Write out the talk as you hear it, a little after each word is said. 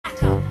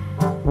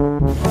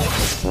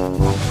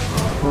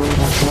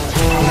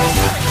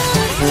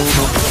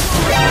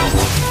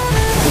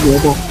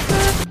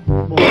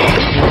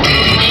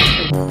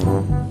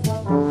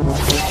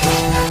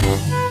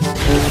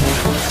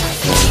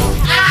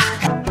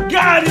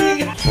Got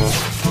it!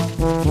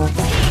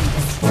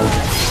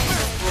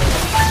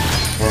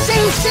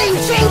 Sing!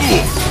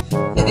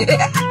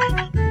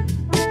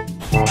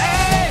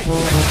 Hey!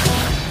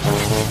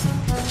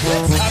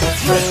 Let's have a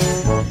trip!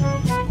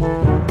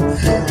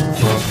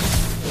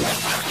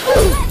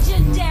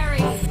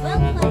 Legendary! Well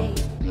played.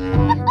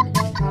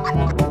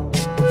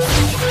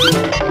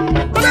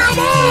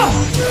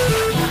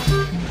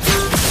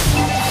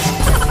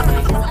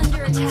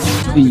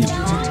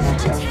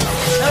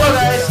 Hello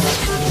guys!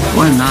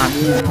 Why not?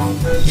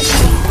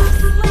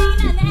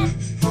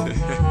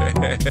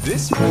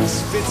 This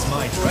piece fits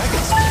my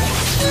dragon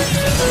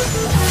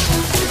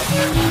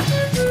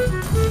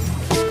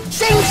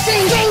Sing!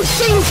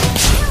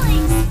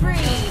 Killing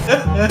spree!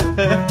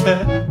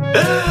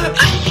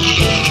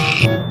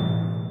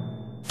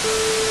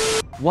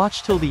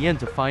 Watch till the end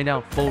to find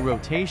out full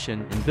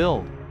rotation and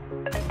build.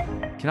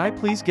 Can I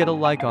please get a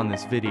like on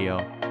this video?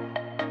 Welcome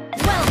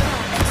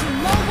to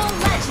Mobile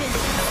Legends!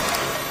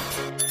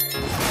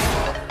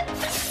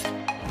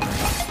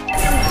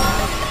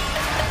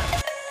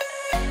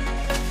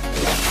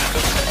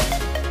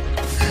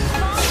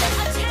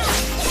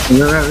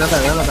 Rất là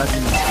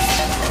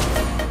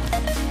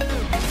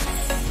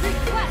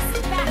Request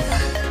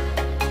backup!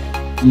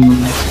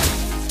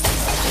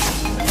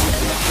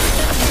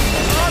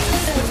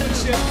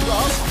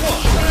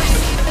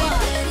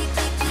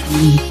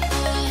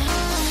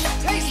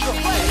 Taste the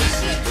place!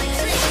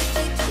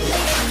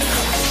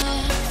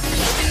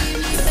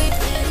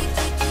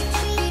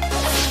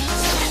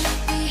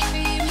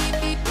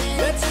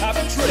 Let's have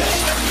a trip!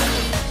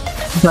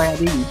 cho em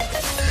đi.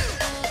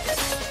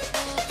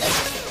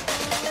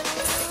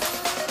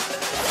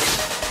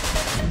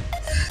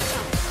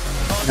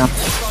 Đâu,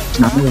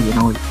 nắm người vậy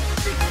thôi.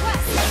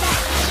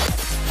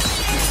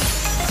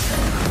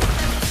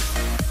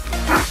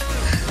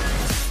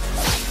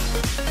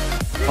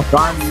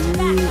 Con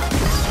đi.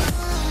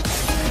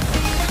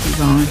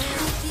 Rồi.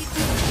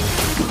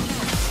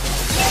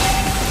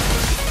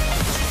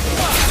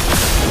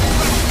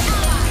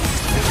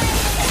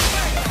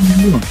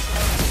 Đúng rồi.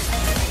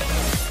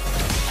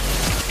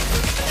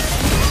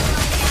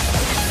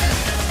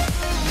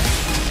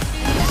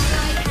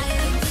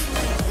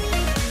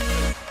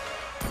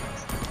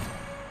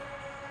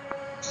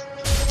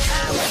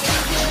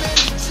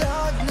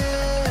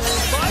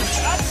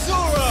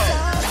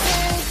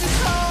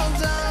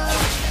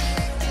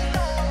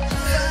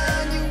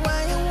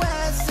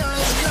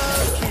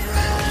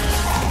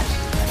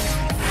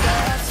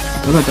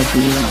 Rất là tập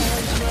trung là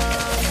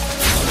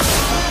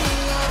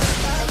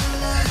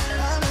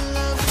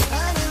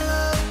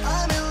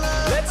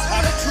Let's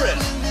have a trip!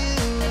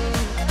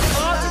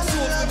 Arctic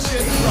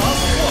swordsmanship class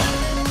 1.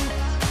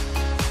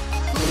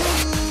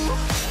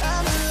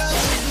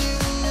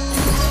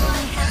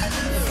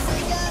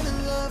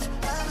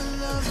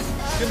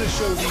 Gonna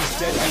show these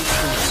deadbeats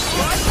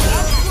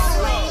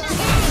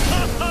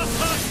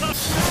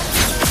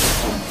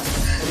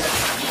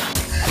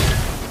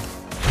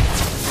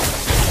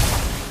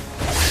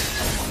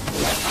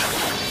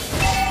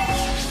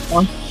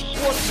con.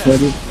 Rồi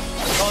đi.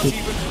 Can't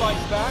even fight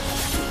back.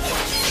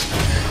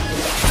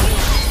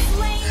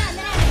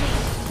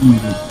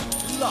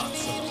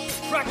 Lots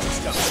of practice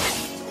stuff.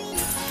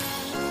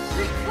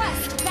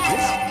 Request This backup!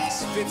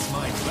 piece fits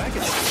my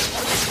dragon.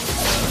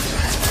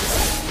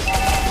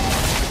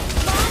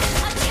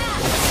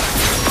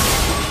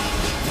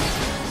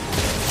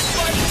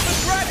 Fight the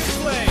dragon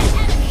flame!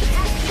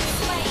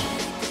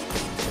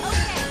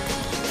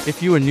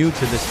 If you are new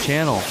to this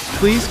channel,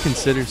 please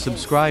consider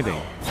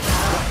subscribing.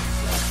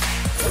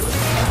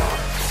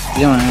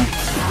 Đi đâu nào?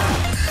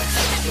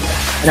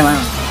 Ở đâu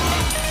nào?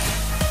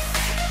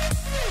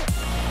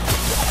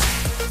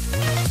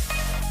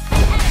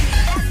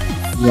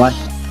 Rồi.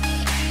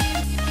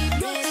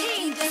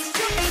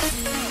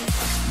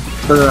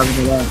 Tôi làm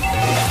gì đây?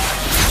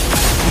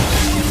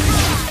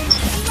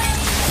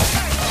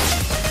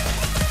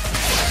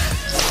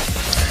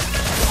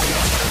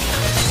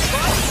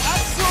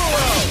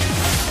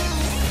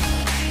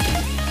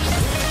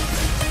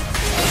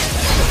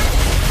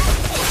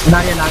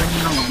 Đây là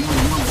ngon.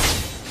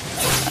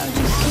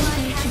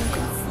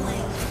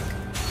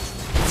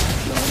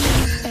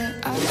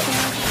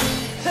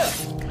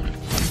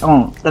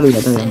 Tới bây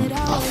giờ tôi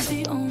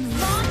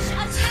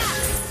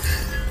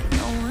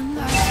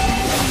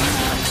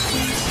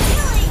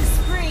Killing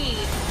spree!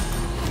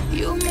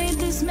 You made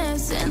this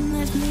mess and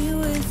left me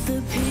with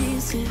the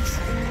pieces.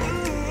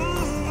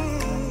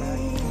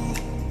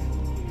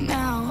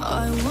 Now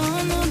I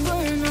wanna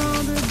burn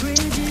all the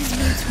bridges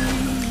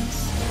between us.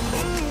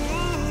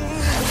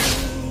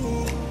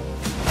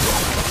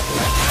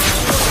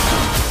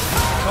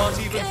 Can't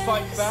even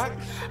fight back.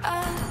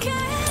 I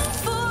can't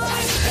forget.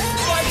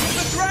 Fight with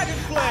the dragon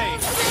flame!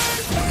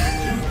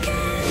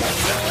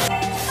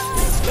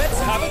 Let's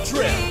have a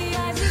trip!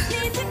 I just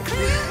need to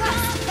clear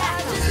up.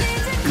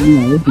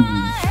 Swordsmanship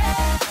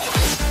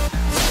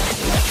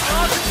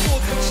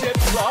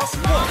class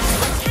 1.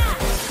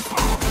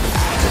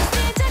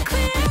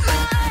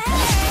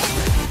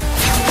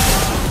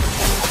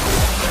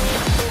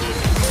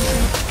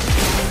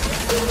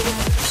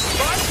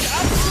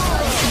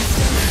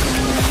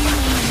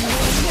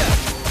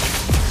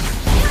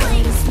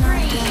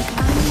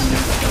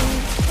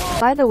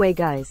 By the way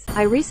guys,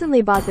 I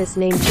recently bought this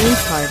name change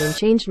card and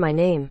changed my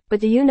name, but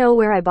do you know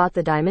where I bought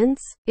the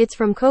diamonds? It's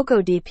from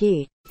Coco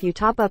DP. If you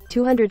top up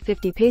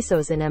 250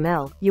 pesos in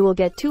ML, you will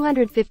get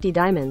 250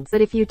 diamonds, but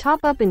if you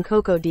top up in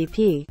Coco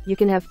DP, you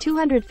can have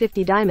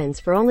 250 diamonds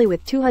for only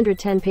with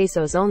 210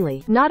 pesos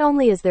only. Not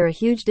only is there a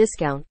huge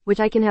discount, which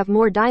I can have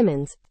more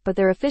diamonds, but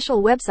their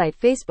official website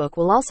Facebook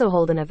will also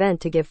hold an event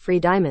to give free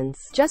diamonds.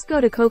 Just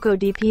go to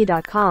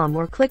cocodp.com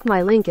or click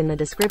my link in the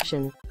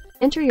description.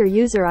 Enter your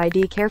user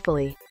ID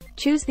carefully.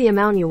 Choose the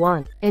amount you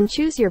want, and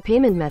choose your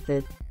payment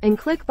method. And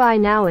click buy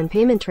now and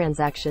payment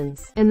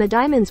transactions. And the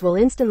diamonds will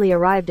instantly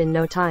arrive in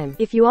no time.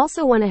 If you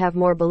also want to have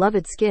more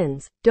beloved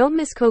skins, don't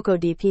miss Coco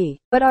DP.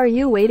 What are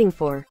you waiting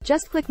for?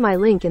 Just click my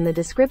link in the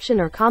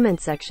description or comment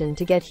section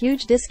to get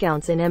huge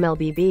discounts in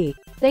MLBB.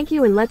 Thank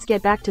you and let's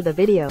get back to the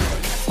video.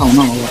 Oh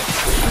no.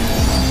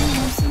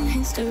 Some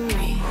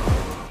history,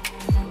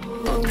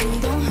 but we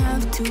don't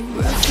have to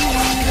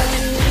repeat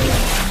it.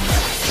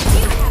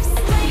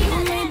 You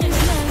made this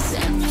mess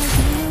and you're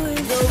here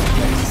with the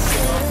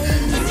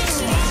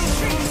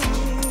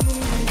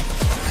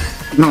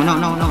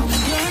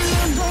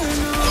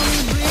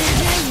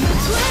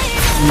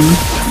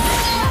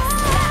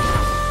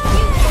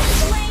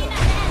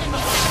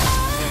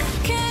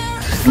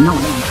No.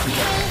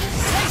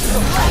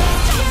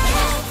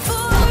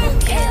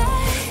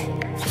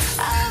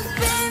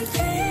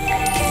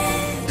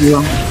 Iya,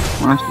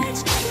 masih.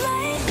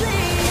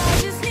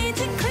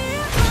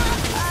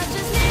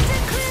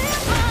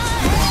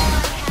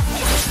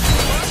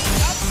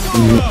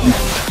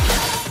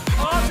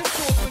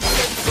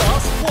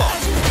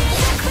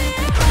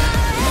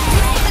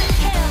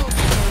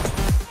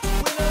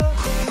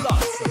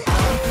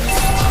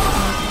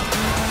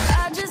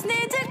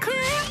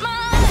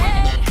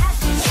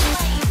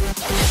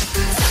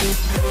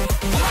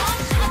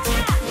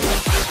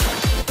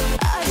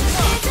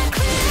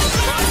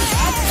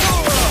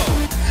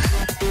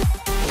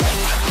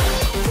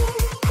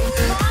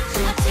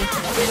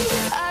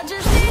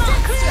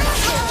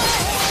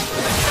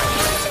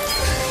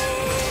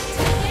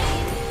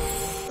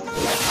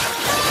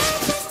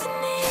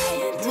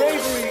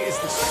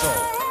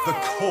 The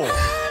core,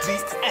 the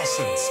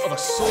essence of a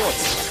sword.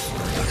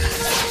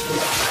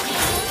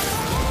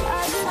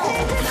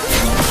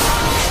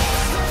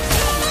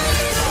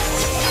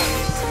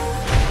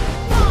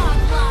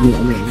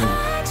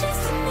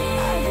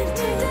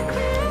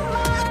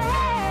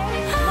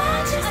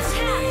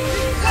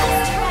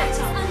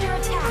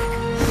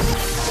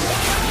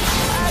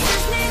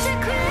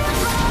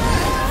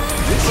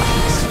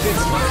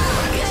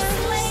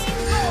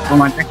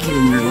 Pemancak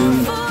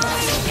ini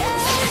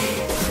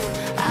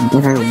Nanti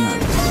saya benar.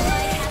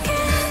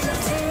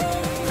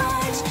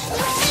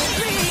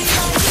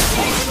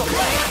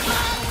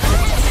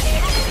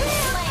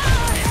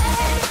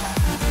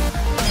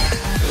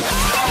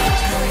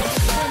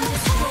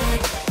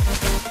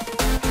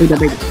 Beda.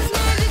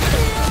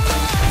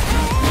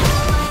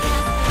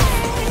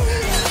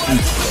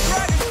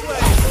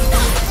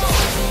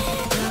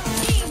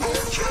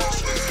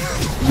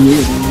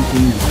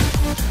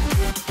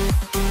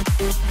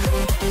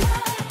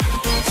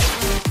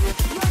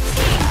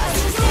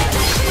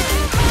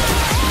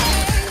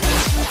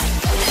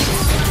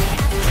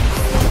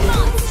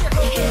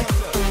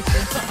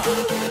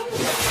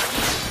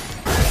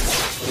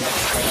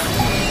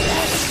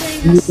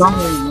 Ini doang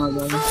ya,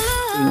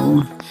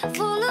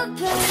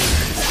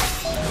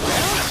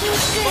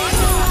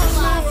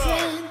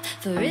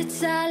 for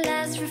it's our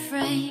last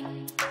refrain.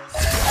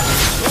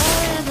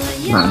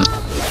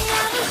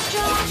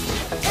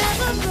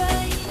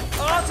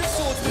 Art of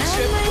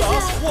swordsmanship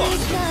class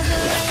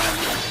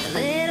 1.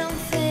 They don't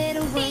fade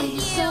away.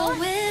 So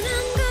when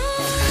I'm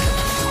gone,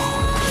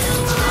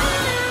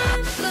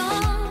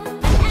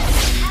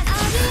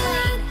 I'll be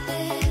right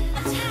there,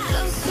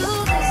 close to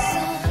the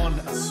sun. On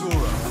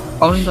Asura.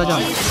 Oh ini aja.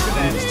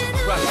 Dares to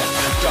crack at the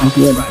dark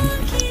Masih ada. dragon.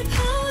 Keep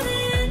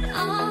holding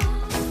on,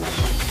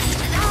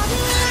 and I'll be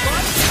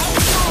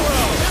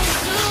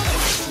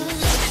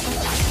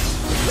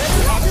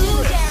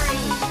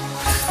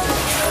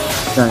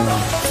Saya.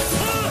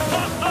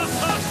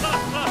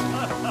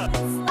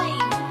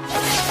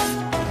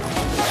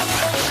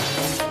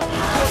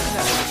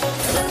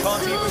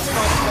 Can't even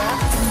fight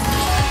back.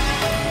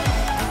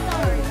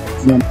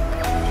 Dan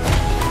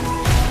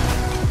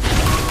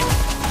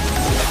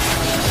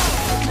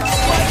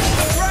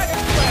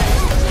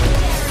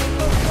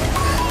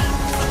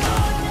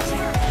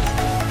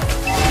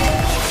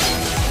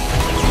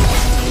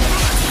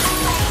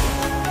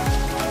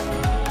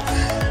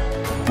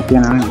tapi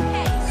yang aneh.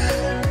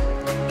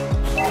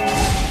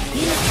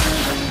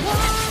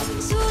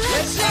 so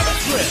let's have a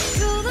trip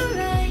through the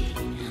rain.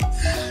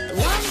 The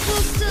ones who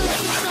stood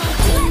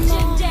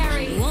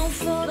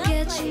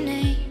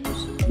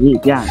一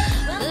架。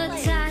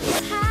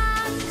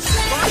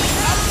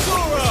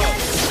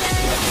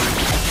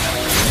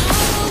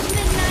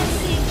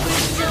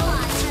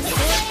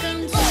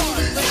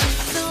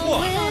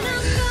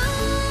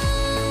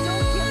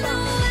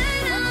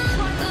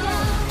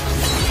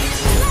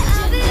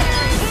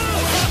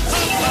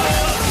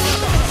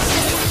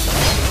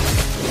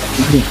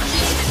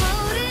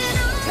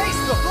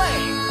 Taste the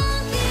flame.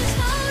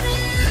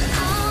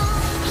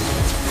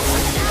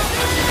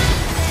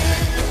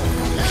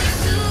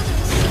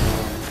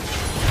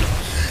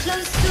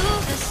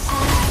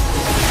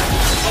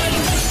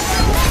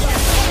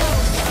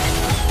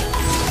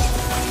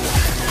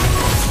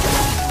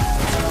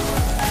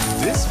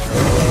 This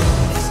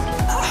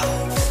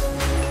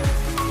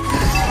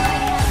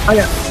哎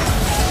呀，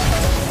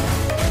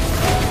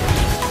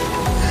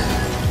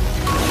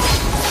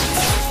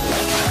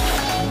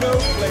 no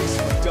place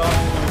for dark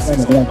forces Wait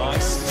a on minute. my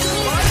side.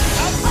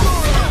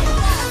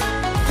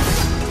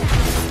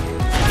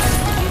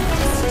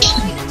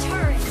 Destroy the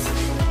turret.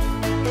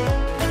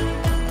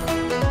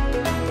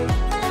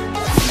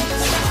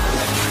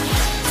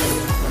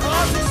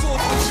 Art of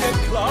swordsmanship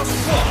class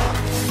 4.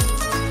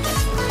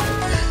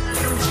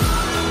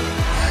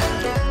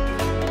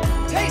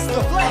 Taste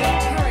the flame.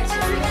 Turret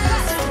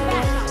request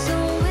backup.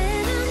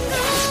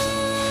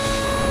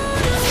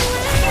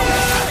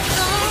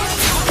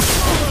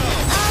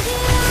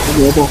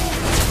萝卜，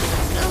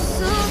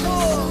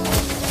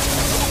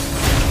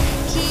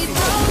 Keep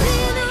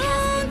holding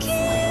on,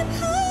 keep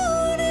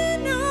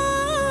holding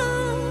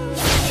on,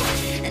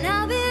 and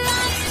I'll be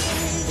right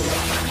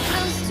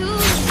close to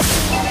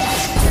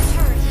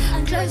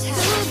close to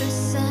the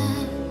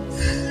sun.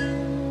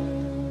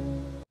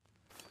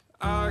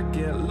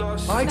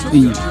 I took 哎 the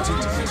呀， duty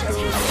to fulfill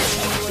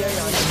the day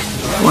I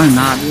我哪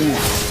边？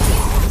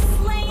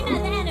 Slain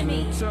an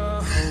enemy.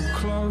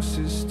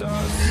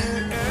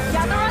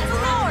 Gather on the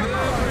Lord.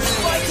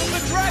 Fight of the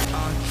dragon.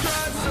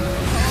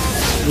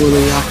 我的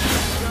呀！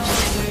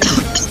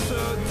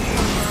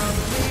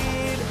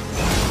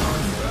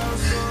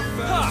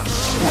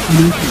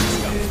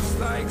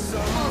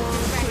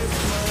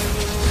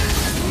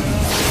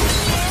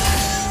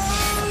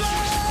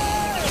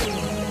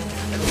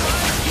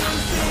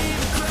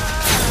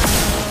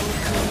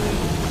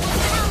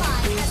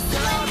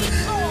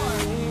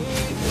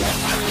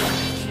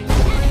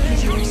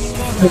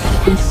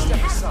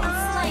 Step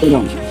aside. 这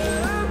种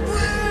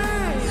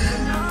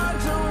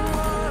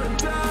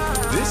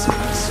This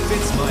piece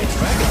fits my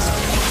dragon's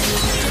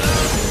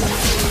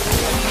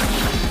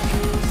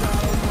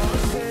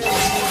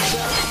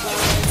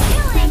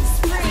Killing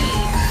spree.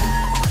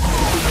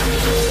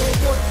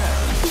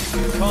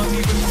 Can't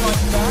even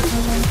fight back.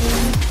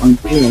 往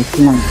这个线。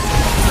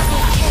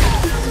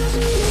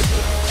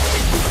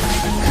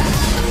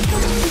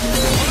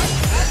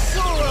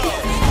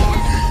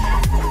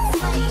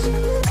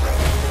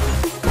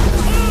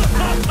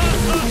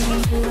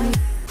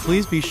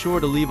 Please be sure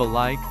to leave a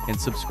like and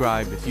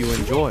subscribe if you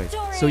enjoyed,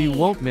 so you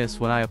won't miss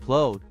when I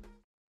upload.